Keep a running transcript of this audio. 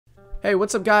Hey,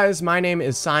 what's up guys? My name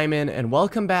is Simon and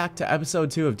welcome back to episode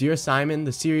 2 of Dear Simon,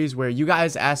 the series where you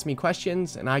guys ask me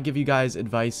questions and I give you guys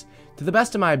advice to the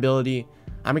best of my ability.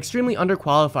 I'm extremely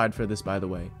underqualified for this, by the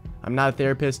way. I'm not a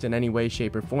therapist in any way,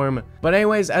 shape, or form. But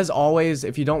anyways, as always,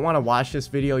 if you don't want to watch this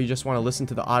video, you just want to listen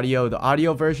to the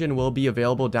audio version will be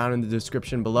available down in the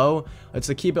description below. It's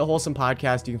a Keep It Wholesome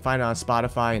podcast. You can find it on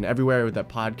Spotify and everywhere that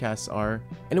podcasts are.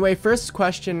 Anyway, first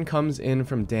question comes in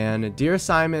from Dan. Dear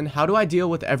Simon, how do I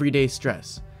deal with everyday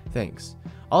stress? Thanks.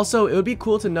 Also, it would be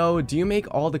cool to know, do you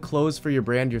make all the clothes for your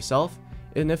brand yourself?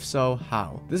 And if so,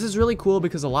 how? This is really cool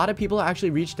because a lot of people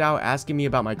actually reached out asking me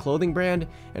about my clothing brand,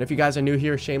 and if you guys are new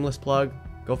here, shameless plug,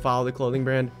 go follow the clothing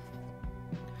brand.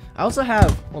 I also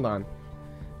have, hold on,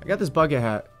 I got this bucket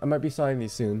hat. I might be selling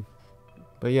these soon.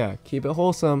 But yeah, keep it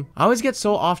wholesome. I always get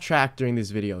so off track during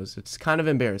these videos. It's kind of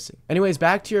embarrassing. Anyways,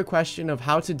 back to your question of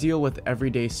how to deal with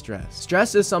everyday stress.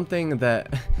 Stress is something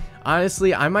that,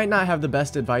 honestly, I might not have the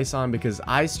best advice on because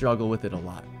I struggle with it a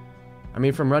lot. I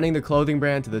mean, from running the clothing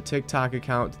brand to the TikTok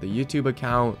account, to the YouTube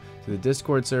account, to the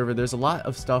Discord server, there's a lot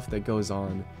of stuff that goes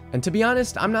on. And to be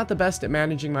honest, I'm not the best at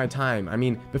managing my time. I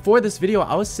mean, before this video,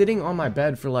 I was sitting on my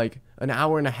bed for like an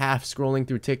hour and a half scrolling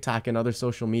through TikTok and other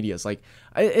social medias. Like,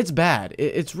 it's bad.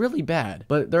 It's really bad.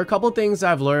 But there are a couple things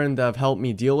I've learned that have helped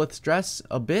me deal with stress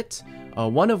a bit.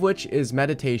 One of which is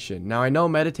meditation. Now, I know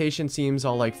meditation seems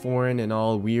all like foreign and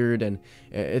all weird, and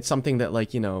it's something that,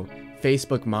 like, you know,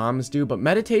 Facebook moms do, but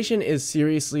meditation is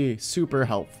seriously super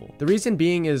helpful. The reason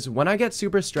being is when I get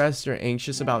super stressed or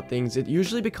anxious about things, it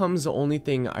usually becomes the only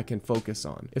thing I can focus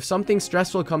on. If something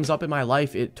stressful comes up in my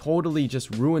life, it totally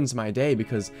just ruins my day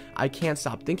because I can't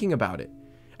stop thinking about it.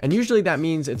 And usually that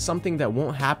means it's something that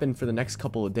won't happen for the next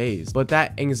couple of days, but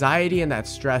that anxiety and that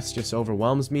stress just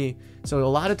overwhelms me. So a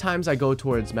lot of times I go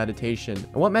towards meditation.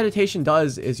 And what meditation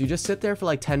does is you just sit there for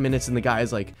like 10 minutes and the guy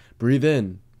is like, breathe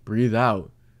in, breathe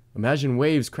out. Imagine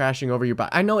waves crashing over your body.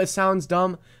 I know it sounds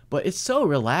dumb, but it's so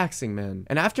relaxing, man.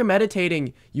 And after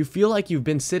meditating, you feel like you've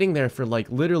been sitting there for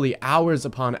like literally hours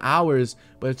upon hours,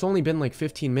 but it's only been like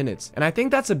 15 minutes. And I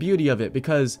think that's the beauty of it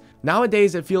because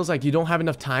nowadays it feels like you don't have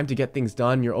enough time to get things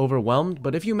done. You're overwhelmed.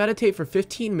 But if you meditate for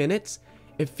 15 minutes,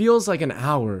 it feels like an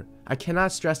hour. I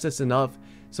cannot stress this enough.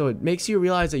 So it makes you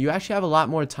realize that you actually have a lot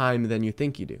more time than you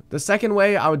think you do. The second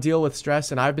way I would deal with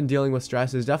stress, and I've been dealing with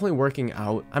stress, is definitely working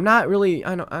out. I'm not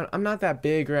that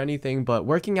big or anything, but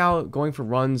working out, going for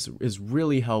runs is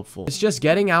really helpful. It's just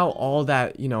getting out all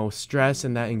that, you know, stress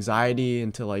and that anxiety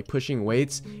into like pushing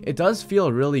weights. It does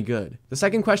feel really good. The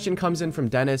second question comes in from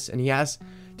Dennis, and he asks,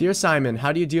 Dear Simon,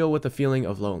 how do you deal with the feeling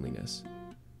of loneliness?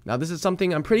 Now, this is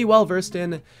something I'm pretty well versed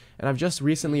in, and I've just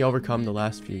recently overcome the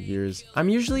last few years. I'm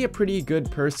usually a pretty good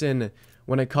person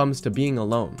when it comes to being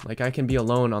alone. Like, I can be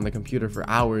alone on the computer for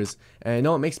hours, and I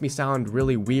know it makes me sound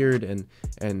really weird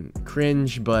and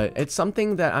cringe, but it's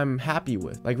something that I'm happy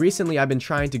with. Like, recently I've been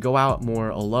trying to go out more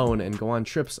alone and go on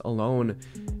trips alone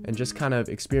and just kind of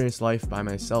experience life by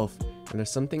myself. And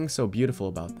there's something so beautiful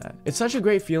about that. It's such a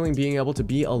great feeling being able to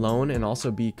be alone and also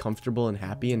be comfortable and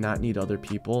happy and not need other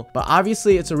people. But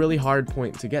obviously it's a really hard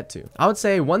point to get to. I would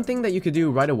say one thing that you could do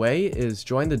right away is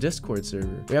join the Discord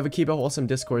server. We have a Keep It Wholesome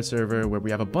Discord server where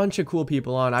we have a bunch of cool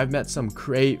people on. I've met some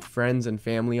great friends and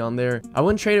family on there. I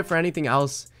wouldn't trade it for anything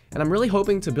else. And I'm really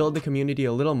hoping to build the community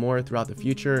a little more throughout the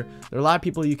future. There are a lot of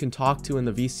people you can talk to in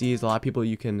the VCs, a lot of people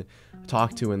you can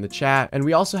talk to in the chat. And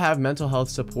we also have mental health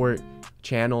support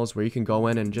channels where you can go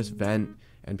in and just vent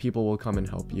and people will come and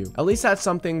help you. At least that's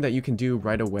something that you can do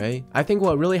right away. I think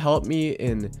what really helped me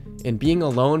in being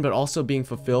alone but also being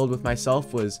fulfilled with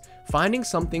myself was finding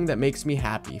something that makes me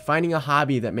happy, finding a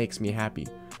hobby that makes me happy.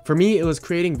 For me, it was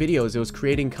creating videos, it was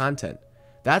creating content.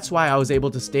 That's why I was able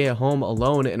to stay at home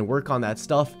alone and work on that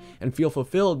stuff and feel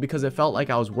fulfilled because it felt like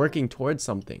I was working towards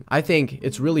something. I think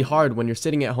it's really hard when you're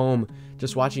sitting at home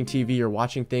just watching TV or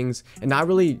watching things and not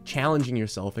really challenging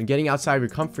yourself and getting outside of your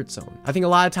comfort zone. I think a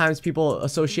lot of times people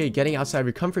associate getting outside of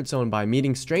your comfort zone by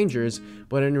meeting strangers,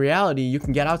 but in reality, you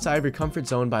can get outside of your comfort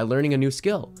zone by learning a new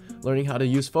skill, learning how to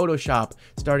use Photoshop,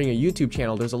 starting a YouTube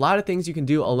channel. There's a lot of things you can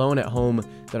do alone at home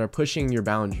that are pushing your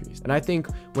boundaries. And I think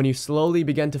when you slowly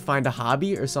begin to find a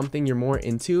hobby or something you're more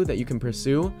into that you can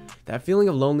pursue, that feeling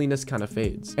of loneliness kind of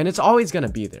fades. And it's always gonna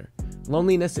be there.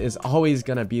 Loneliness is always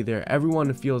gonna be there.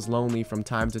 Everyone feels lonely from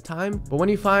time to time, but when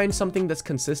you find something that's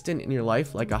consistent in your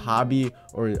life, like a hobby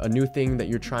or a new thing that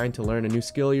you're trying to learn, a new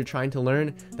skill you're trying to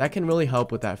learn, that can really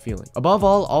help with that feeling. Above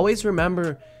all, always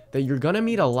remember that you're gonna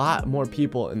meet a lot more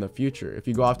people in the future. If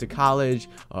you go off to college,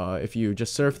 if you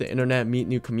just surf the internet, meet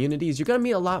new communities, you're gonna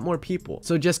meet a lot more people.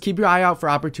 So just keep your eye out for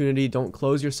opportunity, don't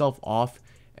close yourself off,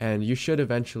 and you should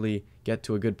eventually get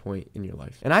to a good point in your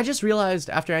life. And I just realized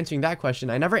after answering that question,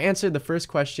 I never answered the first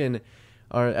question,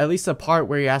 or at least the part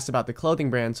where you asked about the clothing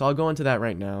brand, so I'll go into that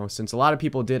right now since a lot of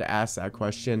people did ask that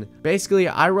question. Basically,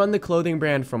 I run the clothing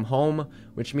brand from home,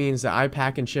 which means that I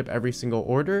pack and ship every single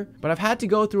order, but I've had to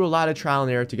go through a lot of trial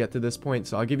and error to get to this point,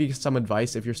 so I'll give you some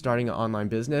advice if you're starting an online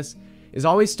business. Is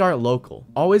always start local.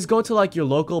 Always go to like your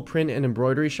local print and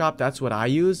embroidery shop. That's what I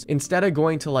use, instead of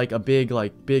going to like a big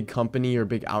company or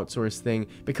big outsource thing,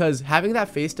 because having that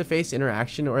face-to-face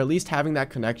interaction, or at least having that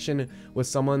connection with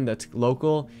someone that's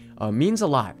local, means a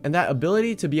lot. And that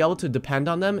ability to be able to depend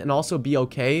on them and also be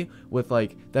okay with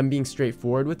like them being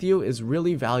straightforward with you is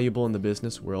really valuable in the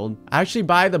business world. I actually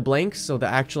buy the blanks, so the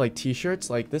actual like t-shirts,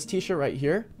 like this t-shirt right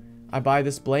here, I buy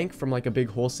this blank from like a big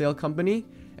wholesale company,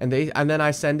 and then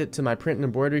I send it to my print and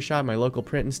embroidery shop, my local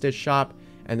print and stitch shop,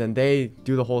 and then they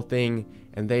do the whole thing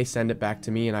and they send it back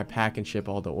to me, and I pack and ship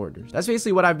all the orders. That's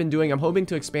basically what I've been doing. I'm hoping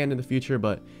to expand in the future,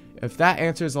 but if that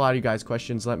answers a lot of you guys'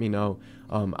 questions, let me know.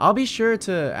 I'll be sure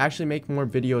to actually make more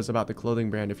videos about the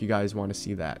clothing brand if you guys want to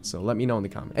see that, so let me know in the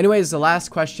comments. Anyways, the last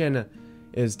question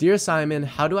is, Dear Simon,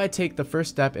 how do I take the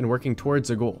first step in working towards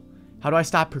a goal? How do I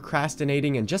stop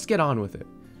procrastinating and just get on with it?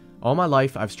 All my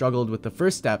life, I've struggled with the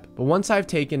first step, but once I've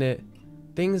taken it,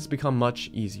 things become much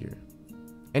easier.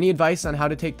 Any advice on how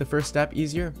to take the first step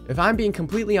easier? If I'm being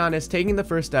completely honest, taking the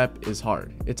first step is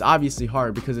hard. It's obviously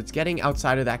hard because it's getting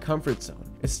outside of that comfort zone.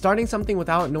 It's starting something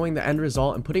without knowing the end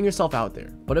result and putting yourself out there.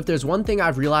 But if there's one thing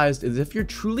I've realized is if you're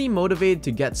truly motivated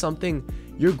to get something,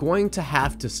 you're going to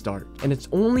have to start. And it's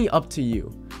only up to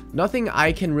you. Nothing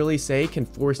I can really say can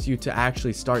force you to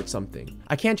actually start something.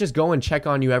 I can't just go and check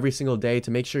on you every single day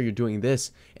to make sure you're doing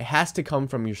this. It has to come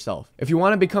from yourself. If you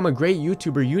want to become a great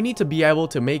YouTuber, you need to be able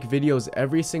to make videos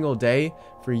every single day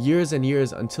for years and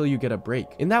years until you get a break.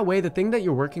 In that way, the thing that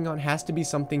you're working on has to be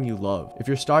something you love. If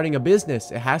you're starting a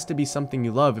business, it has to be something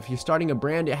you love. If you're starting a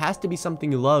brand, it has to be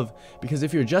something you love, because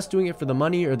if you're just doing it for the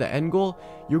money or the end goal,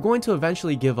 you're going to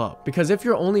eventually give up. Because if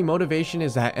your only motivation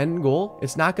is that end goal,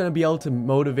 it's not going to be able to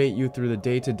motivate you through the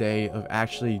day-to-day of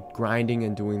actually grinding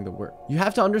and doing the work. You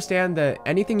have to understand that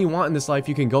anything you want in this life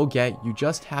you can go get. You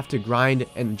just have to grind,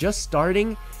 and just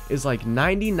starting is like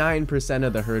 99%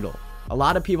 of the hurdle. A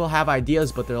lot of people have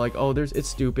ideas, but they're like, oh, it's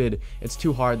stupid, it's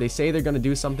too hard. They say they're gonna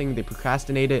do something, they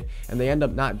procrastinate it, and they end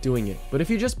up not doing it. But if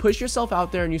you just push yourself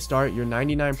out there and you start, you're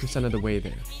 99% of the way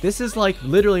there. This is like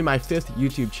literally my 5th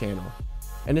YouTube channel,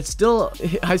 and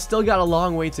I still got a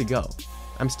long way to go.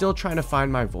 I'm still trying to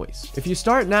find my voice. If you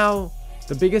start now,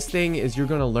 the biggest thing is you're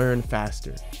gonna learn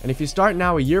faster. And if you start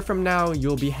now, a year from now,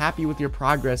 you'll be happy with your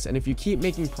progress. And if you keep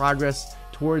making progress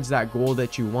towards that goal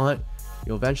that you want,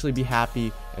 you'll eventually be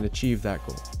happy and achieve that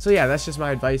goal. So yeah, that's just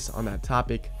my advice on that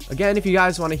topic. Again, if you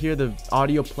guys want to hear the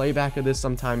audio playback of this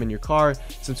sometime in your car,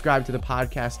 subscribe to the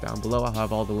podcast down below. I'll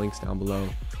have all the links down below.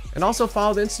 And also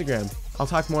follow the Instagram. I'll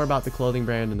talk more about the clothing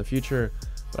brand in the future,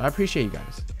 but I appreciate you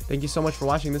guys. Thank you so much for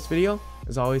watching this video.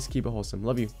 As always, keep it wholesome.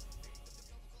 Love you.